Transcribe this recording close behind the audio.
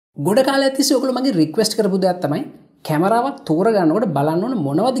ගොඩ කාලයක් තිස්සේ ඔයගොල්ලෝ මගෙන් රික්වෙස්ට් කරපු දෙයක් තමයි කැමරාවක් තෝරගන්නකොට බලන්න ඕන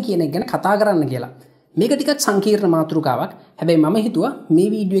මොනවද කියන එක ගැන කතා කරන්න කියලා. මේක ටිකක් සංකීර්ණ මාතෘකාවක්. හැබැයි මම හිතුවා මේ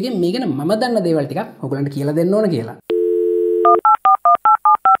වීඩියෝ එකෙන් මේ ගැන මම දන්න දේවල් ටිකක් ඔයගොල්ලන්ට කියලා දෙන්න ඕන කියලා.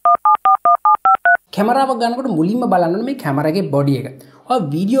 කැමරාවක් ගන්නකොට මුලින්ම බලන්න ඕනේ මේ කැමරාවේ බොඩි එක. ඔය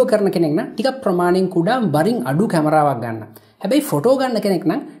වීඩියෝ කරන කෙනෙක් නම් ටිකක් ප්‍රමාණයෙන් කුඩා බරින් අඩු කැමරාවක් ගන්න. හැබැයි ෆොටෝ ගන්න කෙනෙක්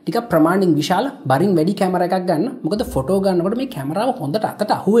නම් ටිකක් ප්‍රමාණයෙන් විශාල බරින් වැඩි කැමරා එකක් ගන්න. මොකද ෆොටෝ ගන්නකොට මේ කැමරාව හොඳට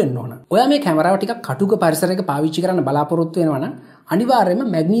අතට අහු වෙන්න ඕන. ඔයා මේ කැමරාව ටිකක් කටුක පරිසරයක පාවිච්චි කරන්න බලාපොරොත්තු වෙනවා නම්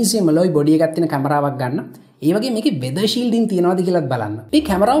අනිවාර්යයෙන්ම මැග්නීසියම් ඇලොයි බොඩි එකක් තියෙන කැමරාවක් ගන්න. ඒ වගේ මේකේ වෙදර් ෂීල්ඩින් තියනවාද කියලාත් බලන්න. මේ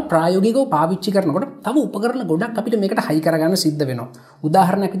කැමරාව ප්‍රායෝගිකව පාවිච්චි කරනකොට තව උපකරණ ගොඩක් අපිට මේකට හයි කරගන්න සිද්ධ වෙනවා.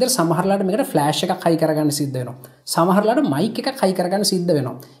 උදාහරණයක් විදිහට සමහරලාට මේකට ෆ්ලෑෂ් එකක් හයි කරගන්න සිද්ධ වෙනවා. සමහරලාට මයික් එකක් හයි කරගන්න සිද්ධ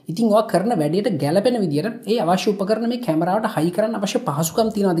වෙනවා. ඉතින් ඔයා කරන වැඩේට ගැළපෙන විදිහට ඒ අවශ්‍ය උපකරණ මේ කැමරාවට හයි කරන්න අවශ්‍ය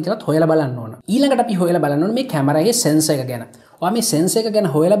පහසුකම් තියනවාද කියලාත් හොයලා බලන්න ඕන. ඊළඟට අපි හොයලා බලන්න ඕනේ මේ කැමරාවේ සෙන්සර් එක ගැන. ඔයා මේ සෙන්සර් එක ගැන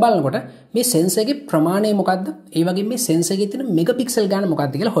හොයලා බලනකොට මේ සෙන්සර් එකේ ප්‍රමාණය මොකද්ද? ඒ වගේම මේ සෙන්සර් එකේ තියෙන මෙගාපික්සල් ගාන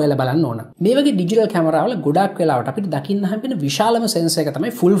මොකක්ද කියලා හොයලා බලන්න ඕන. මේ වගේ ඩිජිටල් කැමරාවල ගොඩක් වෙලාවට අපිට දකින්න හම්බෙන විශාලම සෙන්සර් එක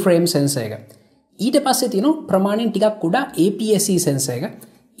තමයි ෆුල් ෆ්‍රේම් සෙන්සර් එක. ඊට පස්සේ තියෙනවා ප්‍රමාණයෙන් ටිකක් කුඩා APS-C සෙන්සර් එක.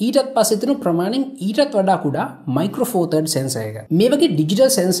 ඊටත් පස්සේ තියෙන ප්‍රමාණයෙන් ඊටත් වඩා කුඩා මයික්‍රෝ ෆෝර් තර්ඩ් සෙන්සර් එක. මේ වගේ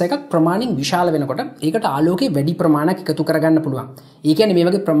ඩිජිටල් සෙන්සර් එකක් ප්‍රමාණයෙන් විශාල වෙනකොට ඒකට ආලෝකයේ වැඩි ප්‍රමාණයක් එකතු කරගන්න පුළුවන්. ඒ කියන්නේ මේ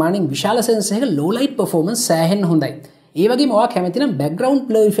වගේ ප්‍රමාණයෙන් විශාල සෙන්සර් එක low light performance සෑහෙන්න හොඳයි. ඒ වගේම ඔයා කැමති නම් background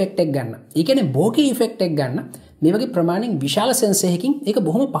blur effect එක ගන්න. ඒ කියන්නේ bokeh effect එක ගන්න. මේ වගේ ප්‍රමාණයෙන් විශාල සෙන්සර් එකකින් ඒක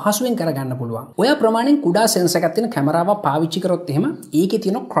බොහොම පහසුවෙන් කරගන්න පුළුවන්. ඔයා ප්‍රමාණයෙන් කුඩා සෙන්සර් එකක් තියෙන කැමරාවක් පාවිච්චි කරොත් එහෙම ඒකේ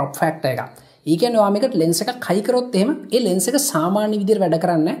තියෙන crop factor එකක්. ඒ කියන්නේ ඔයා මේකට ලෙන්ස් එකක් හයි කරොත් එහෙම ඒ ලෙන්ස් එක සාමාන්‍ය විදිහට වැඩ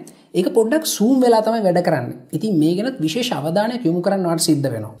කරන්නේ නැහැ. ඒක පොඩ්ඩක් zoom වෙලා තමයි වැඩ කරන්නේ. ඉතින් මේ ගැන විශේෂ අවධානයක් යොමු කරන්න වාට සිද්ධ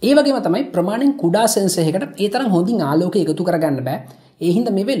වෙනවා. ඒ වගේම තමයි ප්‍රමාණයෙන් කුඩා සෙන්සර් එකකට ඒ තරම් හොඳින් ආලෝකය එකතු කරගන්න බෑ. ඒ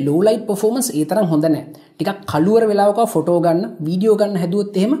හින්දා මේ low light performance ඒ තරම් හොඳ නැහැ. ටිකක් කළුවර වෙලාවක ෆොටෝ ගන්න, වීඩියෝ ගන්න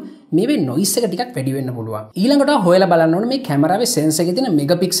හැදුවොත් එහෙම මේ noise එක ටිකක් වැඩි වෙන්න පුළුවන්. ඊළඟට හොයලා බලන්න ඕනේ මේ කැමරාවේ සෙන්සර් එකේ තියෙන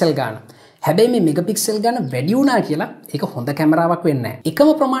මෙගාපික්සල් ගාන. හැබැයි මේ මෙගාපික්සල් ගාන වැඩි වුණා කියලා ඒක හොඳ කැමරාවක් වෙන්නේ නැහැ.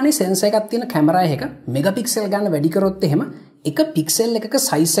 එකම ප්‍රමාණයේ සෙන්සර් එකක් තියෙන කැමරා එකක මෙගාපික්සල් ගාන වැඩි කරොත් එහෙම එක පික්සල් එකක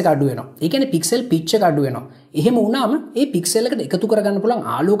සයිස් එක අඩු වෙනවා. ඒ කියන්නේ පික්සල් පිච් එක අඩු වෙනවා. එහෙම වුණාම ඒ පික්සල් එකට එකතු කරගන්න පුළුවන්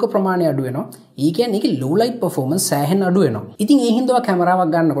ආලෝක ප්‍රමාණය අඩු වෙනවා. ඒ කියන්නේ ඒකේ low light performance සෑහෙන අඩු වෙනවා. ඉතින් ඒ හින්දා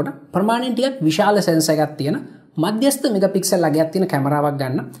කැමරාවක් ගන්නකොට ප්‍රමාණයෙන් ටිකක් විශාල සෙන්සර් එකක් තියෙන මධ්‍යස්ථ මෙගාපික්සල් අගයක් තියෙන කැමරාවක්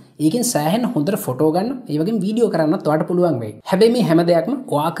ගන්න. ඒකෙන් සෑහෙන හොඳට ෆොටෝ ගන්න, ඒ වගේම වීඩියෝ කරන්නත් ඔයාලට පුළුවන් වෙයි. හැබැයි මේ හැම දෙයක්ම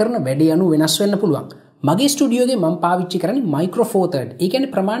ඔයා කරන වැඩේ අනුව වෙනස් වෙන්න පුළුවන්. මගේ ස්ටුඩියෝ එකේ මම පාවිච්චි කරන්නේ මයික්‍රෝ ෆෝර් තර්ඩ්. ඒ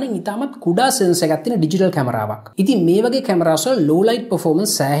කියන්නේ ප්‍රමාණයෙන් ඉතාමත් කුඩා සෙන්සර් එකක් තියෙන ඩිජිටල් කැමරාවක්. ඉතින් මේ වගේ කැමරාස් වල low light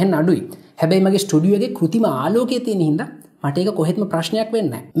performance සෑහෙන අඩුයි. හැබැයි මගේ ස්ටුඩියෝ එකේ කෘත්‍රිම ආලෝකය තියෙන හින්දා මට ඒක කොහෙත්ම ප්‍රශ්නයක්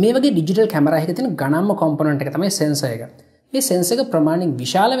වෙන්නේ නැහැ. මේ වගේ ඩිජිටල් කැමරා එකක තියෙන ගණන්ම කොම්පොනන්ට් එක තමයි සෙන්සර් එක. මේ සෙන්සර් එක ප්‍රමාණයෙන්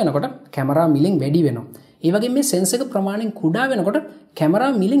විශාල වෙනකොට කැමරා මිලෙන් වැඩි වෙනවා. ඒ වගේම මේ සෙන්සර් එක ප්‍රමාණයෙන් කුඩා වෙනකොට කැමරා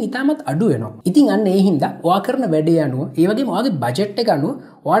මිලෙන් ඉතාමත් අඩු වෙනවා. ඉතින් අන්න ඒ හින්දා ඔයා කරන වැඩේ අනුව, ඒ වගේම ඔයාගේ බජට් එක අනුව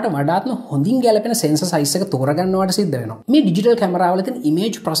ඔයාට වඩාත්ම හොඳින් ගැලපෙන සෙන්සර් සයිස් එක තෝරගන්නවට සිද්ධ වෙනවා. මේ ඩිජිටල් කැමරාවල තියෙන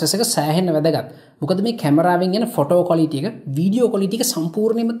ඉමේජ් ප්‍රොසෙස් එක සෑහෙන වැදගත්. මොකද මේ කැමරාවෙන් එන ෆොටෝ ක්වොලිටි එක, වීඩියෝ ක්වොලිටි එක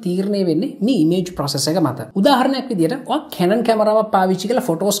සම්පූර්ණයෙන්ම තීරණය වෙන්නේ මේ ඉමේජ් ප්‍රොසෙස් එක මත. උදාහරණයක් විදිහට ඔයා Canon කැමරාවක් පාවිච්චි කරලා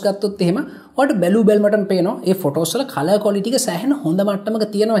ෆොටෝස් ගත්තොත් එහෙම ඔයාට බැලුමටම පේනවා ඒ ෆොටෝස් වල කලර් ක්වොලිටි එක සෑහෙන හොඳ මට්ටමක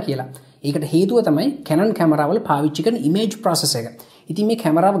තියෙනවා කියලා. ඒකට හේතුව තමයි Canon කැමරාවල පාවිච්චි කරන ඉමේජ් ප්‍රොසෙස් එක. ඉතින් මේ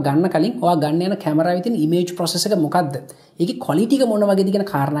කැමරාව ගන්න කලින් ඔයා ගන්න යන කැමරාවේ තියෙන ඉමේජ් ප්‍රොසෙස් එක මොකද්ද? ඒකේ ක්වොලිටි එක මොන වගේද කියන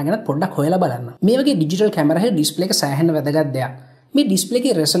කාරණා ගැන පොඩ්ඩක් හොයලා බලන්න. මේ වගේ ඩිජිටල් කැමරාවේ ඩිස්ප්ලේ එක සෑහෙන වැදගත් දෙයක්. මේ ඩිස්ප්ලේ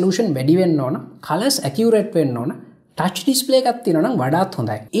එකේ රෙසලූෂන් වැඩි වෙන්න ඕන, කලර්ස් ඇකියුරේට් වෙන්න ඕන. ටච් ඩිස්ප්ලේ එකක් තියෙනවා නම් වඩාත්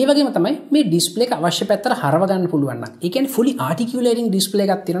හොඳයි. ඒ වගේම තමයි මේ ඩිස්ප්ලේ එක අවශ්‍ය පැත්තට හරව ගන්න පුළුවන් නම්. ඒ කියන්නේ fully articulating ඩිස්ප්ලේ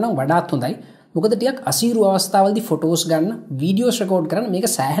එකක් තියෙනවා නම් වඩාත් හොඳයි. මොකද ටිකක් අසීරු අවස්ථාවලදී ෆොටෝස් ගන්න, වීඩියෝස් රෙකෝඩ් කරන්න මේක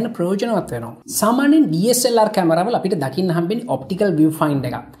සෑහෙන ප්‍රයෝජනවත් වෙනවා. සාමාන්‍යයෙන් DSLR කැමරාවල අපිට දකින්න හම්බෙන්නේ ඔප්ටිකල් view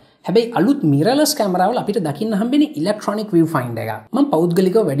finder එකක්. හැබැයි අලුත් mirrorless කැමරාවල අපිට දකින්න හම්බෙන්නේ electronic view finder එකක්. මම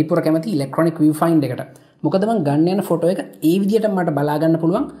පෞද්ගලිකව වැඩිපුර කැමති electronic view finder එකට. මොකද මම ගන්න යන ෆොටෝ එක ඒ විදිහට මට බලා ගන්න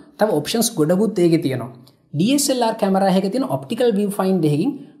පුළුවන්. තව ඔප්ෂන්ස් ගොඩකුත් ඒකේ තියෙනවා. DSLR කැමරා එකක තියෙන ඔප්ටිකල් view finder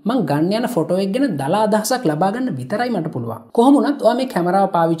එකකින් මම ගන්න යන ෆොටෝ එක ගැන දල අදහසක් ලබා ගන්න විතරයි මට පුළුවන්. කොහොම වුණත් ඔයා මේ කැමරාව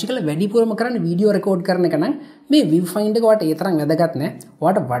පාවිච්චි කරලා වැඩිපුරම කරන්නේ වීඩියෝ රෙකෝඩ් කරන එක නම් මේ view finder එක ඔයාට ඒ තරම් වැදගත් නෑ.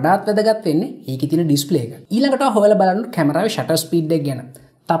 ඔයාට වඩාත් වැදගත් වෙන්නේ ඒකේ තියෙන ඩිස්ප්ලේ එක. ඊළඟට හොයලා බලන්න කැමරාවේ shutter speed එක ගැන.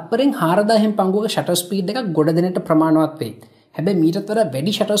 තප්පරෙන් 4000 පංගුවක shutter speed එකක් ගොඩ දෙන්නට ප්‍රමාණවත් වෙයි. හැබැයි මීටත් වඩා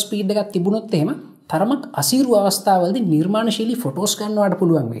වැඩි shutter speed එකක් තිබුණොත් එහෙම තරමක් අසීරු අවස්ථාවලදී නිර්මාණශීලී ෆොටෝස් ගන්නවට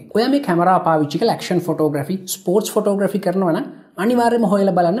පුළුවන් වෙයි. ඔයා මේ කැමරාව පාවිච්චි කරලා ඇක්ෂන් ෆොටෝග්‍රැෆි, ස්පෝර්ට්ස් ෆොටෝග්‍රැෆි කරනවා නම් අනිවාර්යයෙන්ම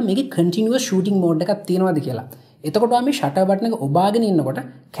හොයලා බලන්න මේකේ කන්ටිනියස් ෂූටින් මෝඩ් එකක් තියෙනවද කියලා. එතකොට ඔයා මේ ෂටර් බටන් එක ඔබාගෙන ඉන්නකොට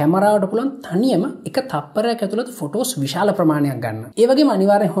කැමරාවට පුළුවන් තනියම එක තප්පරයක් ඇතුළත ෆොටෝස් විශාල ප්‍රමාණයක් ගන්න. ඒ වගේම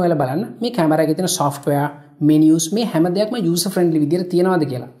අනිවාර්යෙන් හොයලා බලන්න මේ කැමරාවේ තියෙන software, menus මේ හැම දෙයක්ම user friendly විදිහට තියෙනවද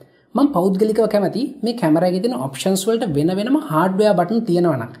කියලා. මම පෞද්ගලිකව කැමති මේ කැමරා එකේ තියෙන ඔප්ෂන්ස් වලට වෙන වෙනම හાર્ඩ්වෙයාර් බටන්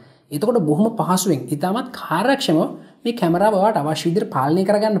තියෙනවා නම්. එතකොට බොහොම පහසුවෙන් ඉතාමත් කාර්යක්ෂමව මේ කැමරාව ඔයාලට අවශ්‍ය විදිහට පාලනය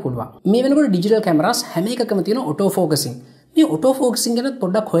කරගන්න පුළුවන්. මේ වෙනකොට ඩිජිටල් කැමරාස් හැම එකකම තියෙන ඔටෝ ෆෝකසින්. මේ ඔටෝ ෆෝකසින් ගැන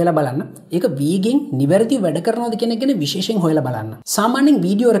පොඩ්ඩක් හොයලා බලන්න. ඒක වේගෙන් නිවැරදිව වැඩ කරනවද කියන එක ගැන විශේෂයෙන් හොයලා බලන්න. සාමාන්‍යයෙන්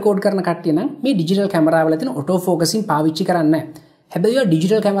වීඩියෝ රෙකෝඩ් කරන කට්ටිය නම් මේ ඩිජිටල් කැමරාවල තියෙන ඔටෝ ෆෝකසින් පාවිච්චි කරන්නේ නැහැ. හැබැයි ඔය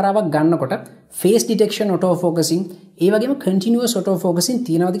ඩිජිටල් කැමරාවක් ගන්නකොට ෆේස් ඩිටෙක්ෂන් ඔටෝ ෆෝකසින් ඒ වගේම කන්ටිනියුවස් ඔටෝ ෆෝකසින්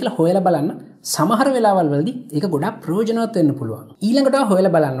තියෙනවද කියලා හොයලා බලන්න. සමහර වෙලාවල් වලදී ඒක ගොඩාක් ප්‍රයෝජනවත් වෙන්න පුළුවන්. ඊළඟට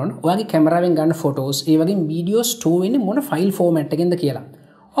හොයලා බලන්න ඕන ඔයාගේ කැමරාවෙන් ගන්න ෆොටෝස් ඒ වගේම වීඩියෝ ස්ටෝර් වෙන්නේ මොන ෆයිල් ෆෝමැට් එකෙන්ද කියලා.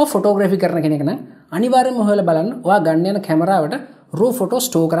 ඔය ෆොටෝග්‍රැෆි කරන කෙනෙක් නම් අනිවාර්යයෙන්ම හොයලා බලන්න ඔයා ගන්න යන කැමරාවට රෝ ෆොටෝ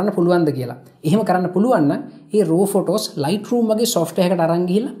ස්ටෝර් කරන්න පුළුවන්ද කියලා. එහෙම කරන්න පුළුවන් නම් ඒ රෝ ෆොටෝස් Lightroom වගේ software එකකට අරන්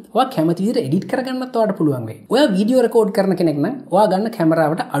ගිහිල්ලා ඔයා කැමති විදිහට එඩිට් කරගන්නත් ඔයාට පුළුවන් වෙයි. ඔයා වීඩියෝ රෙකෝඩ් කරන කෙනෙක් නම් ඔයා ගන්න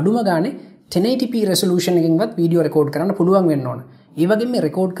කැමරාවට අඩුම ගානේ 1080p resolution එකකින්වත් වීඩියෝ රෙකෝඩ් කරන්න පුළුවන් වෙන්න ඕන. ඒ වගේම මේ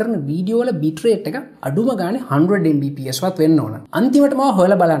රෙකෝඩ් කරන වීඩියෝ වල bit rate එක අඩුම ගානේ 100 mbps වත් වෙන්න ඕන. අන්තිමටම ඔයා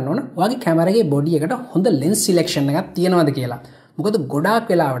හොයලා බලන්න ඕන ඔයාගේ කැමරාවේ බොඩි එකට හොඳ lens selection එකක් තියෙනවද කියලා. මොකද ගොඩාක්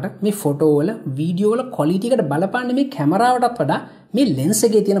වෙලාවට මේ ෆොටෝ වල වීඩියෝ වල quality එකට බලපාන්නේ මේ කැමරාවටත් වඩා මේ lens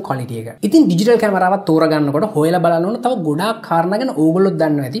එකේ තියෙන quality එක. ඉතින් digital කැමරාවක් තෝරගන්නකොට හොයලා බලන්න ඕන තව ගොඩාක් කාරණා ගැන ඕගොල්ලොත්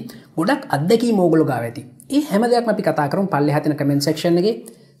දන්නවා ඇති. ගොඩාක් අත්දැකීම් ඕගොල්ලෝ ගාව ඇති. මේ හැම දෙයක්ම අපි කතා කරමු පල්ලෙහා තියෙන comment section එකේ.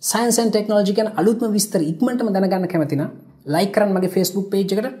 Science and technology ගැන අලුත්ම විස්තර ඉක්මනටම දැනගන්න කැමති නම් like කරන්න මගේ Facebook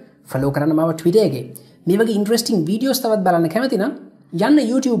page එකට, follow කරන්න මාව Twitter එකේ. මේ වගේ interesting videos තවත් බලන්න කැමති නම් යන්න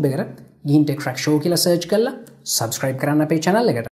YouTube එකට ගිහින් Tech Crack Show කියලා search කරලා subscribe කරන්න අපේ channel එකට.